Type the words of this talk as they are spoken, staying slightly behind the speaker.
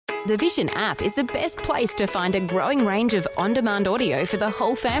The Vision app is the best place to find a growing range of on-demand audio for the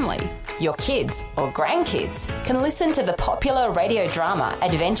whole family. Your kids or grandkids can listen to the popular radio drama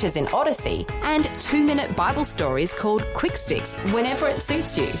Adventures in Odyssey and 2-minute Bible stories called Quick Sticks whenever it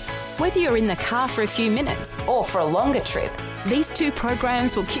suits you. Whether you're in the car for a few minutes or for a longer trip, these 2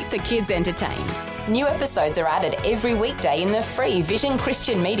 programs will keep the kids entertained. New episodes are added every weekday in the free Vision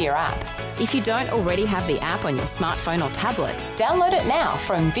Christian Media app. If you don't already have the app on your smartphone or tablet, download it now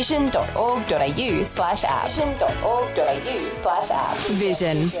from vision.org.au/app. Vision.org.au/app.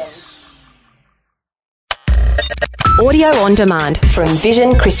 Vision. Audio on demand from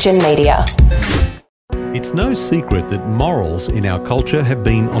Vision Christian Media. It's no secret that morals in our culture have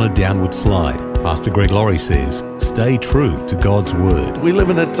been on a downward slide. Pastor Greg Laurie says, stay true to God's word. We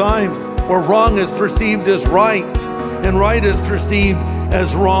live in a time where wrong is perceived as right and right is perceived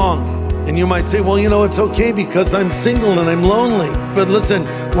as wrong. And you might say, well, it's okay because I'm single and I'm lonely. But listen,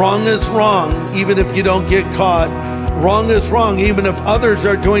 wrong is wrong even if you don't get caught. Wrong is wrong even if others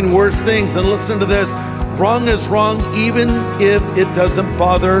are doing worse things. And listen to this, wrong is wrong even if it doesn't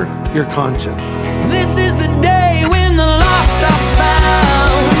bother your conscience. This is the day when the lost are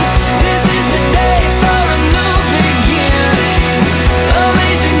found. This is the day for a new beginning.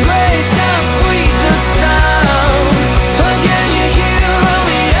 Amazing grace, how sweet the sound. Again you hear all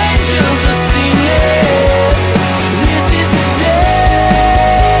the angels are singing. This is the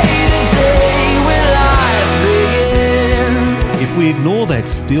day when life begins. If we ignore that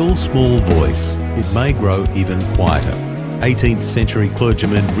still small voice, it may grow even quieter. 18th century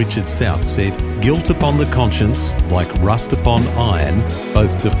clergyman Richard South said, guilt upon the conscience, like rust upon iron,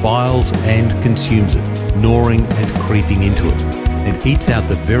 both defiles and consumes it, gnawing and creeping into it, and eats out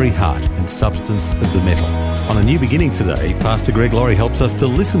the very heart and substance of the metal. On A New Beginning today, Pastor Greg Laurie helps us to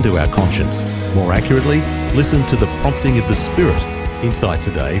listen to our conscience. More accurately, listen to the prompting of the Spirit. Insight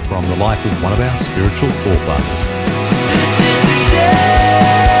today from the life of one of our spiritual forefathers. This is the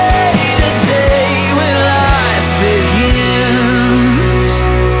day when life begins.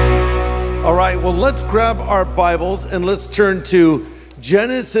 All right, well, let's grab our Bibles and let's turn to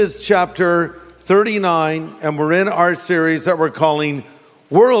Genesis chapter 39. And we're in our series that we're calling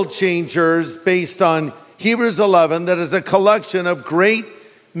World Changers, based on Hebrews 11. That is a collection of great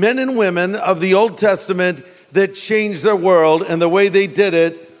men and women of the Old Testament that changed their world. And the way they did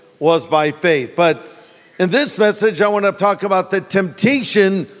it was by faith. But in this message, I want to talk about the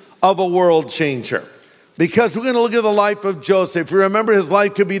temptation of a world changer. Because we're going to look at the life of Joseph. You remember, his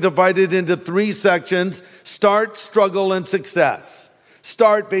life could be divided into 3 sections: start, struggle, and success.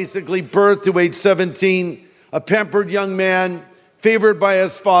 Start, basically birth to age 17, a pampered young man, favored by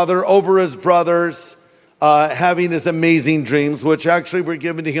his father over his brothers, having his amazing dreams, which actually were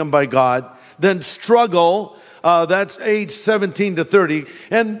given to him by God. Then struggle, that's age 17 to 30.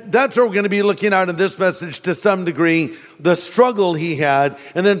 And that's what we're going to be looking at in this message to some degree, the struggle he had.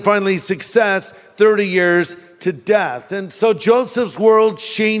 And then finally, success, 30 years to death. And so Joseph's world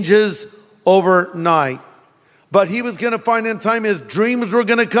changes overnight. But he was going to find in time his dreams were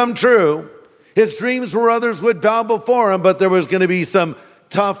going to come true. His dreams were others would bow before him, but there was going to be some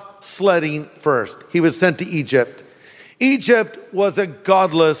tough sledding first. He was sent to Egypt. Egypt was a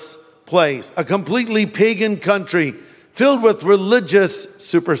godless place, a completely pagan country filled with religious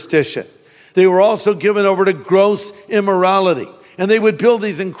superstition. They were also given over to gross immorality. And they would build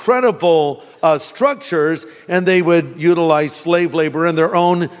these incredible structures, and they would utilize slave labor and their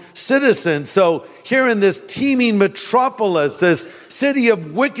own citizens. So here in this teeming metropolis, this city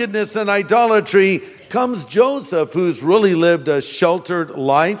of wickedness and idolatry, comes Joseph, who's really lived a sheltered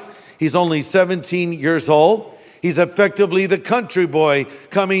life. He's only 17 years old. He's effectively the country boy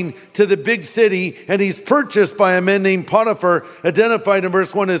coming to the big city, and he's purchased by a man named Potiphar, identified in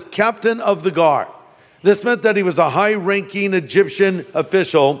verse 1 as captain of the guard. This meant that he was a high-ranking Egyptian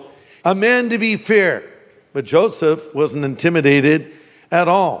official, a man to be feared. But Joseph wasn't intimidated at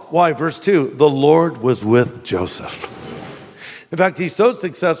all. Why? Verse 2, the Lord was with Joseph. In fact, he's so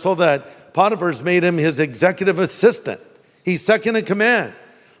successful that Potiphar's made him his executive assistant. He's second in command.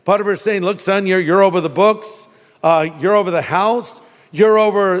 Potiphar's saying, look, son, you're over the books. You're over the house. You're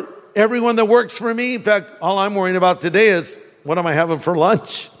over everyone that works for me. In fact, all I'm worrying about today is, what am I having for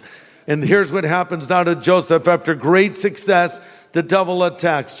lunch? And here's what happens now to Joseph. After great success, the devil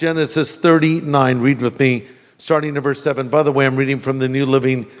attacks. Genesis 39. Read with me, starting at verse 7. By the way, I'm reading from the New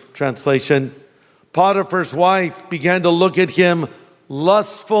Living Translation. Potiphar's wife began to look at him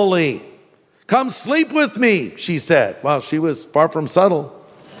lustfully. Come sleep with me, she said. Well, she was far from subtle.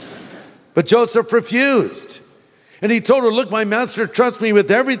 But Joseph refused. And he told her, look, my master trusts me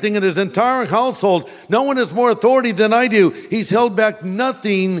with everything in his entire household. No one has more authority than I do. He's held back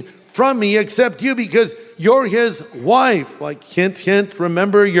nothing from me except you because you're his wife. Like, hint, hint,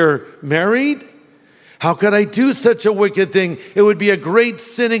 remember you're married? How could I do such a wicked thing? It would be a great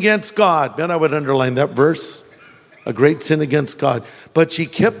sin against God. Man, I would underline that verse. A great sin against God. But she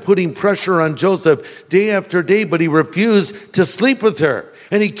kept putting pressure on Joseph day after day, but he refused to sleep with her.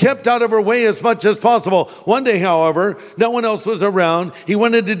 And he kept out of her way as much as possible. One day, however, no one else was around. He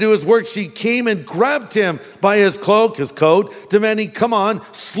wanted to do his work. She came and grabbed him by his cloak, his coat, demanding, come on,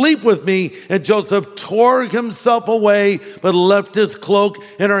 sleep with me. And Joseph tore himself away, but left his cloak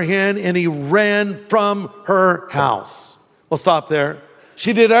in her hand, and he ran from her house. We'll stop there.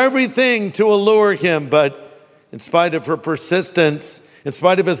 She did everything to allure him, but in spite of her persistence, in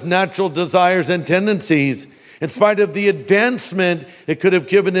spite of his natural desires and tendencies, in spite of the advancement it could have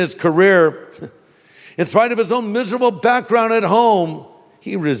given his career, in spite of his own miserable background at home,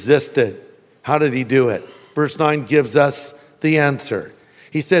 he resisted. How did he do it? Verse 9 gives us the answer.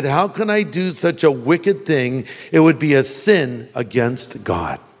 He said, how can I do such a wicked thing? It would be a sin against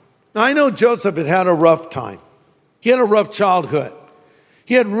God. Now, I know Joseph had a rough time. He had a rough childhood.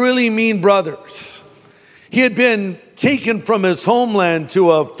 He had really mean brothers. He had been taken from his homeland to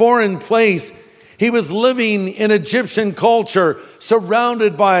a foreign place. He was living in Egyptian culture,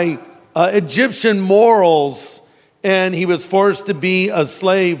 surrounded by Egyptian morals, and he was forced to be a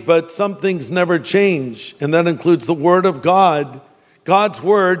slave, but some things never change, and that includes the word of God. God's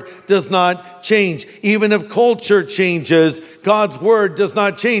word does not change. Even if culture changes, God's word does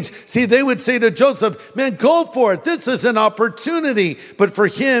not change. See, they would say to Joseph, man, go for it. This is an opportunity. But for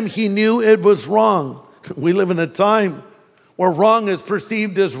him, he knew it was wrong. We live in a time where wrong is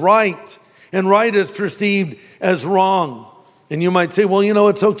perceived as right and right is perceived as wrong. And you might say, well, you know,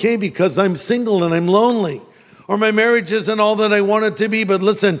 it's okay because I'm single and I'm lonely, or my marriage isn't all that I want it to be. But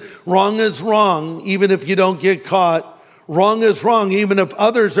listen, wrong is wrong, even if you don't get caught. Wrong is wrong, even if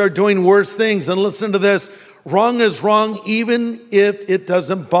others are doing worse things. And listen to this, wrong is wrong, even if it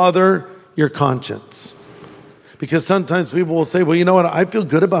doesn't bother your conscience. Because sometimes people will say, well, you know what? I feel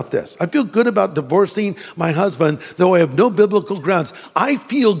good about this. I feel good about divorcing my husband, though I have no biblical grounds. I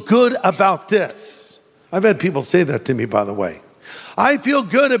feel good about this. I've had people say that to me, by the way. I feel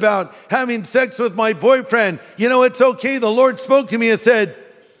good about having sex with my boyfriend. You know, it's okay. The Lord spoke to me and said,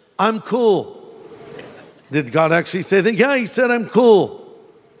 I'm cool. Did God actually say that? Yeah, he said, I'm cool.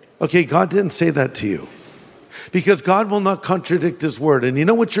 Okay, God didn't say that to you. Because God will not contradict his word. And you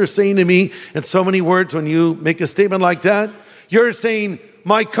know what you're saying to me in so many words when you make a statement like that? You're saying,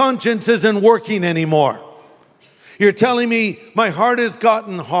 my conscience isn't working anymore. You're telling me my heart has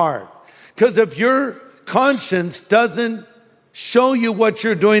gotten hard. Because if your conscience doesn't show you what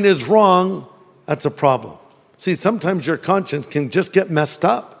you're doing is wrong, that's a problem. See, sometimes your conscience can just get messed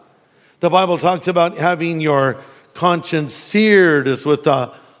up. The Bible talks about having your conscience seared as with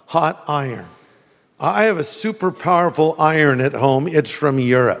a hot iron. I have a super powerful iron at home. It's from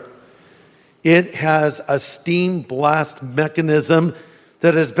Europe. It has a steam blast mechanism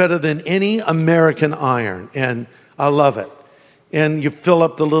that is better than any American iron, and I love it. And you fill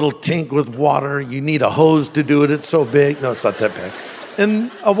up the little tank with water. You need a hose to do it. It's so big. No, it's not that big.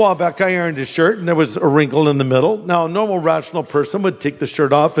 And a while back, I ironed a shirt, and there was a wrinkle in the middle. Now, a normal, rational person would take the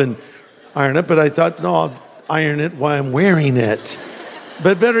shirt off and iron it, but I thought, no, I'll iron it while I'm wearing it.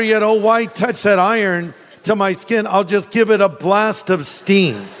 But better yet, oh, why touch that iron to my skin? I'll just give it a blast of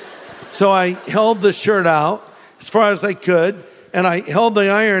steam. So I held the shirt out as far as I could, and I held the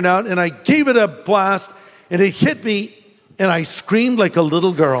iron out, and I gave it a blast, and it hit me, and I screamed like a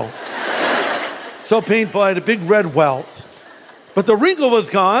little girl. So painful, I had a big red welt. But the wrinkle was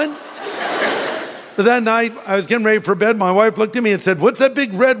gone. But that night, I was getting ready for bed. My wife looked at me and said, what's that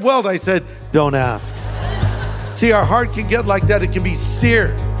big red welt? I said, don't ask. See, our heart can get like that. It can be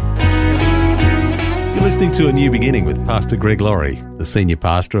seared. You're listening to A New Beginning with Pastor Greg Laurie, the senior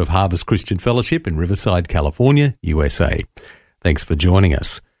pastor of Harvest Christian Fellowship in Riverside, California, USA. Thanks for joining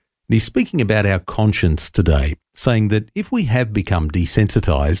us. And he's speaking about our conscience today, saying that if we have become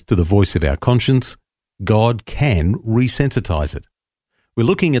desensitized to the voice of our conscience, God can resensitize it. We're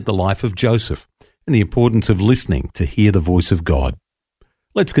looking at the life of Joseph and the importance of listening to hear the voice of God.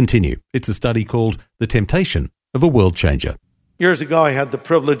 Let's continue. It's a study called The Temptation of a World Changer. Years ago, I had the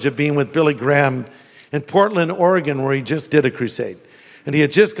privilege of being with Billy Graham in Portland, Oregon, where he just did a crusade. And he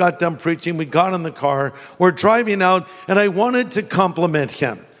had just got done preaching. We got in the car. We're driving out, and I wanted to compliment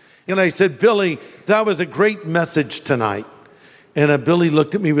him. And I said, Billy, that was a great message tonight. And Billy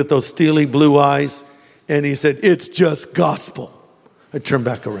looked at me with those steely blue eyes, and he said, it's just gospel. I turned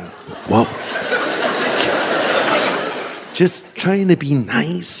back around. Whoa. just trying to be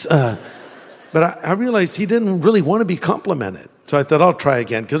nice. But I realized he didn't really want to be complimented. So I thought, I'll try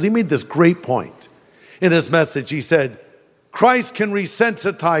again, because he made this great point. In his message, he said, Christ can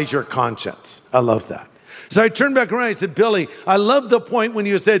resensitize your conscience. I love that. So I turned back around, I said, Billy, I love the point when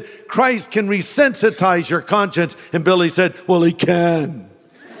you said, Christ can resensitize your conscience. And Billy said, well, he can.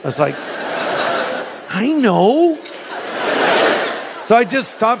 I was like, I know. So I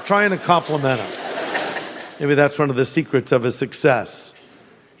just stopped trying to compliment him. Maybe that's one of the secrets of his success.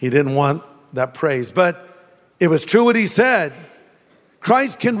 He didn't want that praise, but it was true what he said.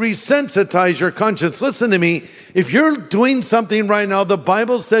 Christ can resensitize your conscience. Listen to me. If you're doing something right now the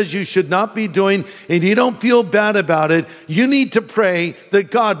Bible says you should not be doing and you don't feel bad about it, you need to pray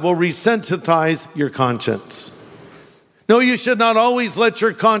that God will resensitize your conscience. No, you should not always let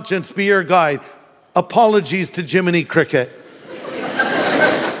your conscience be your guide. Apologies to Jiminy Cricket.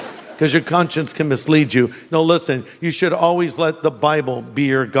 Because your conscience can mislead you. No, listen, you should always let the Bible be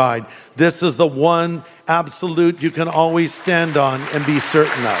your guide. This is the one absolute you can always stand on and be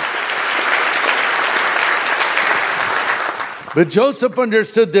certain of. But Joseph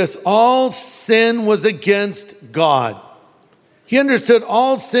understood this. All sin was against God. He understood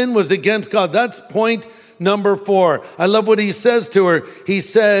all sin was against God. That's point number 4. I love what he says to her. He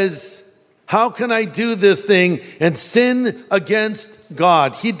says, how can I do this thing and sin against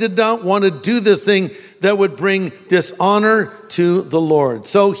God? He did not want to do this thing that would bring dishonor to the Lord.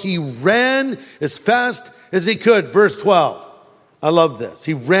 So he ran as fast as he could. Verse 12. I love this.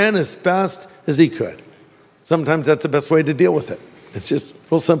 He ran as fast as he could. Sometimes that's the best way to deal with it. It's just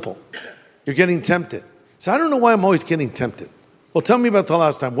real simple. You're getting tempted. So I don't know why I'm always getting tempted. Well, tell me about the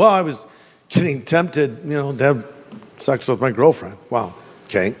last time. Well, I was getting tempted, to have sex with my girlfriend. Wow.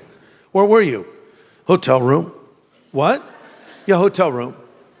 Okay. Where were you? Hotel room. What? Yeah, hotel room.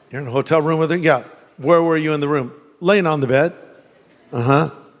 You're in a hotel room with her? Yeah. Where were you in the room? Laying on the bed. Uh-huh.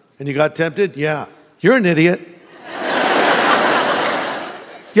 And you got tempted? Yeah. You're an idiot.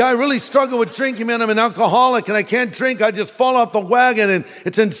 Yeah, I really struggle with drinking, man. I'm an alcoholic and I can't drink. I just fall off the wagon and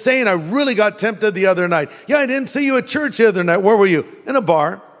it's insane. I really got tempted the other night. Yeah, I didn't see you at church the other night. Where were you? In a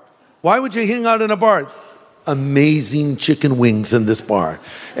bar. Why would you hang out in a bar? Amazing chicken wings in this bar.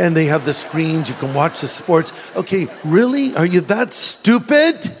 And they have the screens. You can watch the sports. Okay, really? Are you that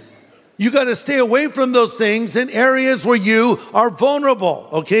stupid? You got to stay away from those things in areas where you are vulnerable.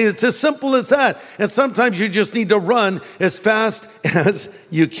 Okay, it's as simple as that. And sometimes you just need to run as fast as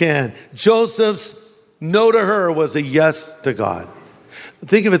you can. Joseph's no to her was a yes to God.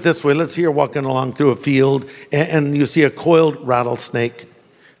 Think of it this way. Let's say you're walking along through a field and you see a coiled rattlesnake.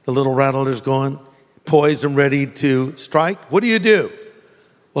 The little rattler's going, poised and ready to strike. What do?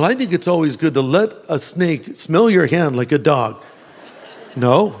 Well, I think it's always good to let a snake smell your hand like a dog.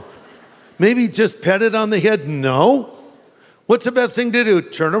 No. Maybe just pet it on the head. No. What's the best thing to do?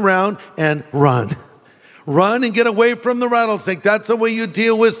 Turn around and run. Run and get away from the rattlesnake. That's the way you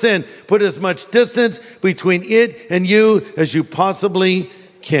deal with sin. Put as much distance between it and you as you possibly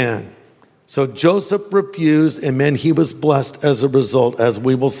can. So Joseph refused, and man, he was blessed as a result, as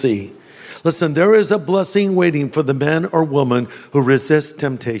we will see. Listen, there is a blessing waiting for the man or woman who resists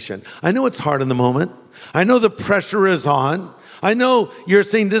temptation. I know it's hard in the moment. I know the pressure is on. I know you're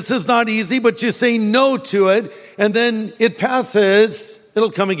saying this is not easy, but you say no to it, and then it passes.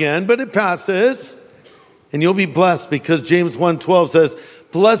 It'll come again, but it passes. And you'll be blessed because James 1:12 says,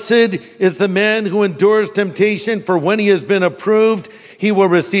 blessed is the man who endures temptation, for when he has been approved, he will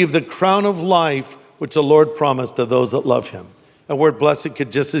receive the crown of life, which the Lord promised to those that love him. The word blessed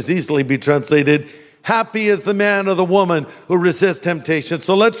could just as easily be translated, happy is the man or the woman who resists temptation.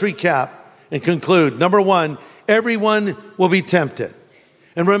 So let's recap and conclude. Number 1, everyone will be tempted.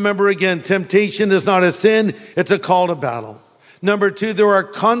 And remember again, temptation is not a sin, it's a call to battle. Number 2, there are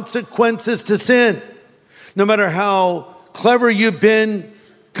consequences to sin. No matter how clever you've been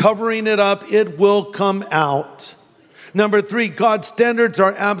covering it up, it will come out. Number 3, God's standards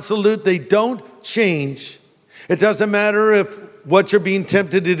are absolute. They don't change. It doesn't matter if what you're being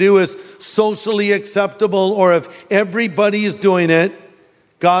tempted to do is socially acceptable or if everybody is doing it.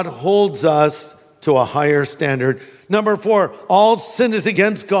 God holds us to a higher standard. Number 4, all sin is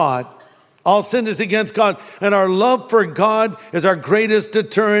against God. All sin is against God. And our love for God is our greatest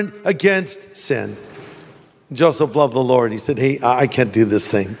deterrent against sin. Joseph loved the Lord. He said, hey, I can't do this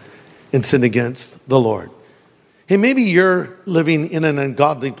thing and sin against the Lord. Hey, maybe you're living in an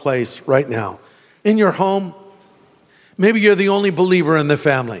ungodly place right now. In your home, maybe you're the only believer in the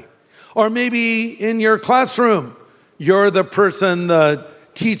family. Or maybe in your classroom, you're the person the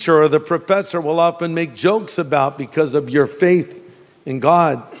teacher or the professor will often make jokes about because of your faith in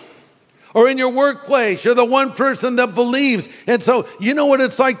God. Or in your workplace, you're the one person that believes. And so you know what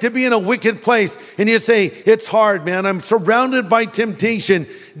it's like to be in a wicked place. And you say, it's hard, man. I'm surrounded by temptation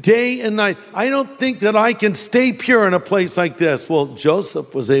day and night. I don't think that I can stay pure in a place like this. Well,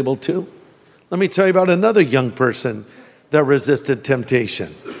 Joseph was able to. Let me tell you about another young person that resisted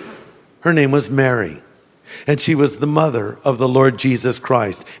temptation. Her name was Mary. And she was the mother of the Lord Jesus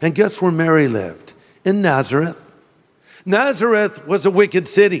Christ. And guess where Mary lived? In Nazareth. Nazareth was a wicked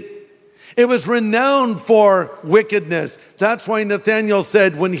city. It was renowned for wickedness. That's why Nathanael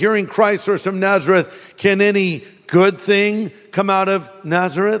said, when hearing Christ was from Nazareth, can any good thing come out of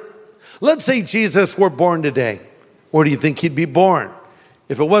Nazareth? Let's say Jesus were born today. Where do you think he'd be born?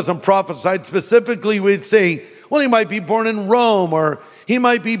 If it wasn't prophesied specifically, we'd say, well, he might be born in Rome, or he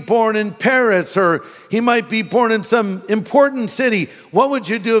might be born in Paris, or he might be born in some important city. What would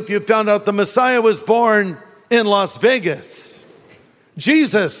you do if you found out the Messiah was born in Las Vegas?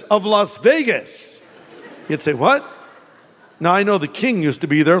 Jesus of Las Vegas. You'd say, what? Now, I know the king used to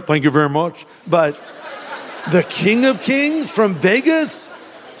be there. Thank you very much. But the King of Kings from Vegas?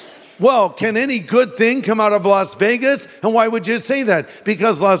 Well, can any good thing come out of Las Vegas? And why would you say that?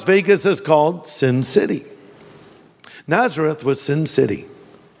 Because Las Vegas is called Sin City. Nazareth was Sin City.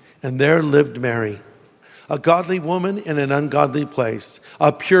 And there lived Mary, a godly woman in an ungodly place,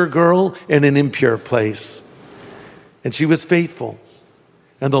 a pure girl in an impure place. And she was faithful.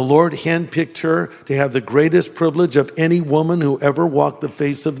 And the Lord handpicked her to have the greatest privilege of any woman who ever walked the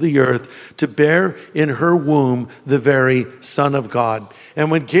face of the earth, to bear in her womb the very Son of God.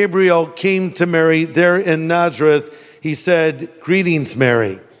 And when Gabriel came to Mary there in Nazareth, he said, greetings,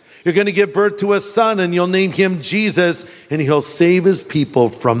 Mary. You're going to give birth to a son, and you'll name him Jesus, and he'll save his people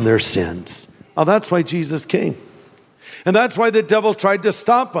from their sins. Oh, that's why Jesus came. And that's why the devil tried to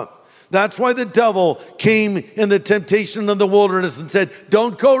stop him. That's why the devil came in the temptation of the wilderness and said,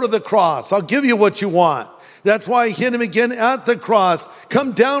 don't go to the cross. I'll give you what you want. That's why he hit him again at the cross.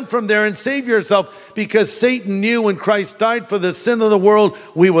 Come down from there and save yourself, because Satan knew when Christ died for the sin of the world,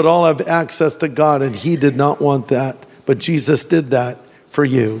 we would all have access to God, and he did not want that. But Jesus did that for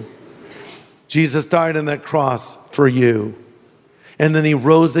you. Jesus died on that cross for you. And then he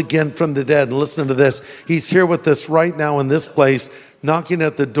rose again from the dead. And listen to this. He's here with us right now in this place, knocking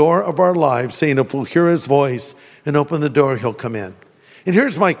at the door of our lives, saying if we'll hear his voice and open the door, he'll come in. And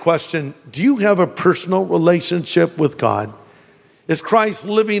here's my question. Do you have a personal relationship with God? Is Christ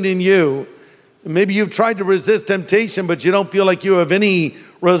living in you? Maybe you've tried to resist temptation, but you don't feel like you have any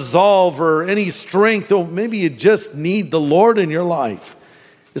resolve or any strength, or maybe you just need the Lord in your life.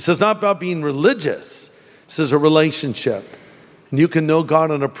 This is not about being religious. This is a relationship. And you can know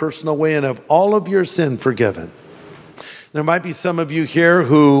God in a personal way and have all of your sin forgiven. There might be some of you here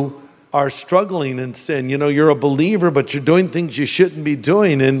who are struggling in sin. You know, you're a believer, but you're doing things you shouldn't be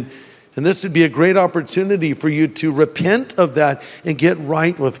doing. And this would be a great opportunity for you to repent of that and get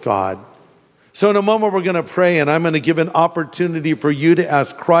right with God. So in a moment, we're going to pray, and I'm going to give an opportunity for you to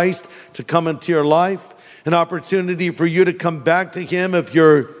ask Christ to come into your life, an opportunity for you to come back to him. If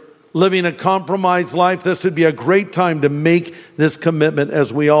you're living a compromised life, this would be a great time to make this commitment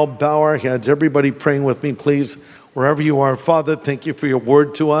as we all bow our heads. Everybody praying with me, please, wherever you are. Father, thank you for your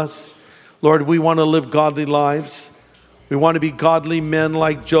word to us. Lord, we want to live godly lives. We want to be godly men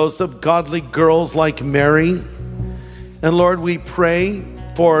like Joseph, godly girls like Mary. And Lord, we pray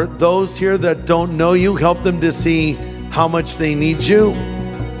for those here that don't know you. Help them to see how much they need you.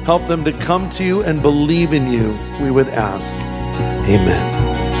 Help them to come to you and believe in you, we would ask. Amen.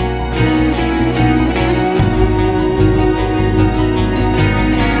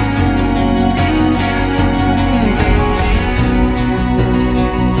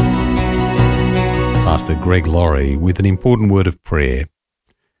 Pastor Greg Laurie with an important word of prayer.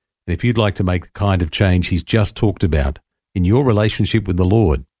 And if you'd like to make the kind of change he's just talked about in your relationship with the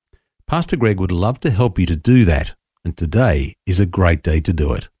Lord, Pastor Greg would love to help you to do that. And today is a great day to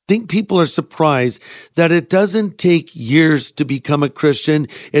do it. I think people are surprised that it doesn't take years to become a Christian.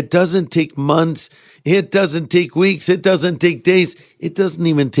 It doesn't take months. It doesn't take weeks. It doesn't take days. It doesn't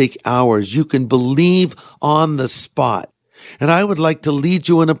even take hours. You can believe on the spot. And I would like to lead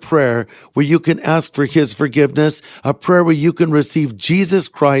you in a prayer where you can ask for his forgiveness, a prayer where you can receive Jesus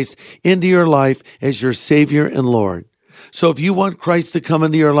Christ into your life as your Savior and Lord. So if you want Christ to come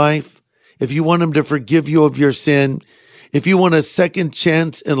into your life, if you want him to forgive you of your sin, if you want a second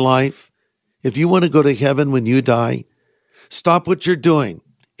chance in life, if you want to go to heaven when you die, stop what you're doing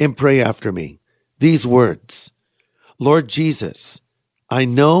and pray after me. These words: Lord Jesus, I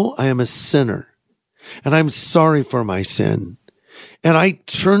know I am a sinner, and I'm sorry for my sin, and I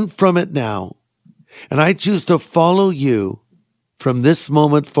turn from it now, and I choose to follow you from this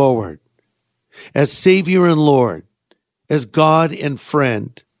moment forward. as Savior and Lord, as God and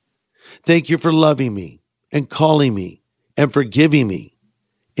friend. Thank you for loving me and calling me and forgiving me.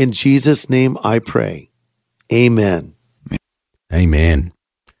 In Jesus' name I pray. Amen. Amen.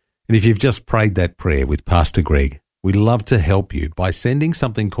 And if you've just prayed that prayer with Pastor Greg, we'd love to help you by sending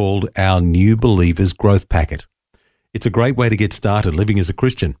something called our New Believers Growth Packet. It's a great way to get started living as a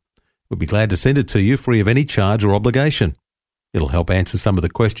Christian. We'd be glad to send it to you free of any charge or obligation. It'll help answer some of the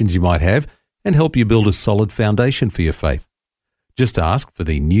questions you might have and help you build a solid foundation for your faith. Just ask for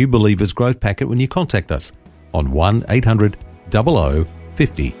the New Believers Growth Packet when you contact us on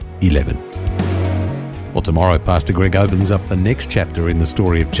 1-800-00-5011. Well, tomorrow, Pastor Greg opens up the next chapter in the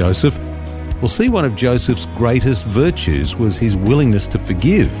story of Joseph. We'll see one of Joseph's greatest virtues was his willingness to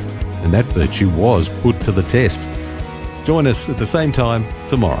forgive, and that virtue was put to the test. Join us at the same time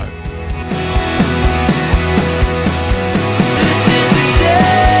tomorrow. This is the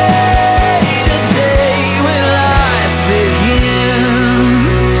day when life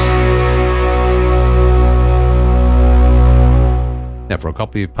begins. Now, for a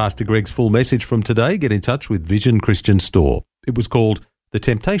copy of Pastor Greg's full message from today, get in touch with Vision Christian Store. It was called The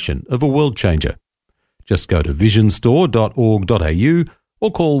Temptation of a World Changer. Just go to visionstore.org.au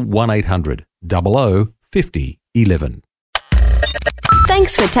or call 1-800-00-5011.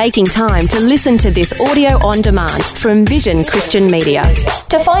 Thanks for taking time to listen to this audio on demand from Vision Christian Media.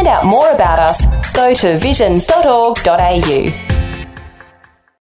 To find out more about us, go to vision.org.au.